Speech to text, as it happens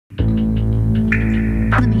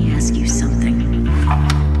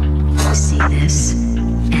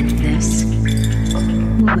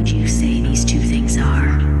What would you say these two things are?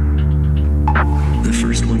 The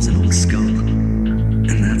first one's an old skull, and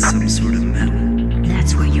that's some sort of metal.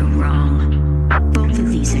 That's where you're wrong. Both of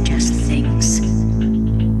these are just things.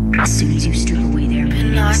 As soon as you strip away their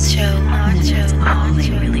meanings, that's all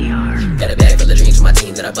they really are. Got a bag full of dreams for my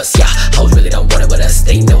team that I bust, yeah. Hoes really don't want it with us.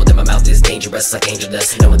 They know that my mouth is dangerous like angel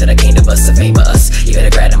dust. Knowing that I came to bust a fame of us. You better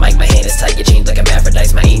grab the mic, my hand is tight. Your chains like a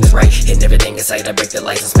Aphrodite, my aim is right. Hitting everything in sight, I break the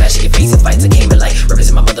lights and smash your face in fights. I came in light,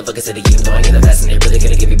 represent my motherfucking city. Even though I ain't the best and they really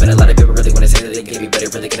gonna give me. But a lot of people really wanna say that they give me. But they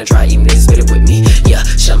really gonna try, even if they spit it with me. Yeah,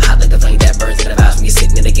 shit, I'm hot like the flame that burns in the vibes when you're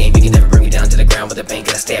sitting in the game. You can never bring me down to the ground with a bang.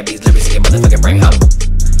 Cause I stab these lyrics in your motherfucking brain.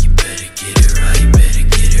 You better get it right, better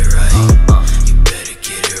get it right. You better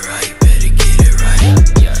get it right, better get it right.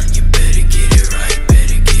 You better get it right,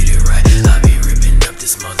 better get it right. I be ripping up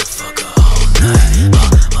this motherfucker all night.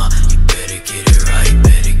 You better get it right,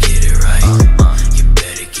 better get it right. You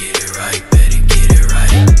better get it right, better get it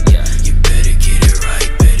right. You better get it right,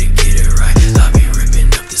 better get it right. I be ripping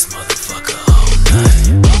up this motherfucker all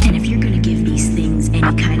night. And if you're gonna give these things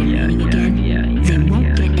any kind of meaning again, they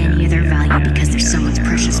won't get any of their value because they're someone's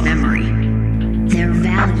precious memory. Their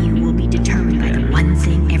value will be determined by the one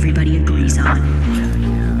thing everybody agrees on,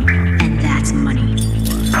 and that's money.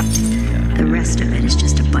 The rest of it is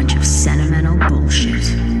just a bunch of sentimental bullshit.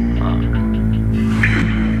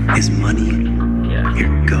 Is money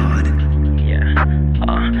your god?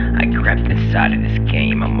 I crept inside of this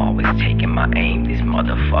game, I'm always taking my aim. These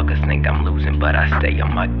motherfuckers think I'm losing, but I stay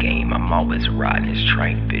on my game. I'm always riding this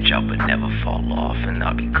train, bitch, I would never fall off. And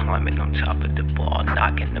I'll be climbing on top of the ball,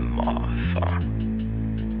 knocking them off.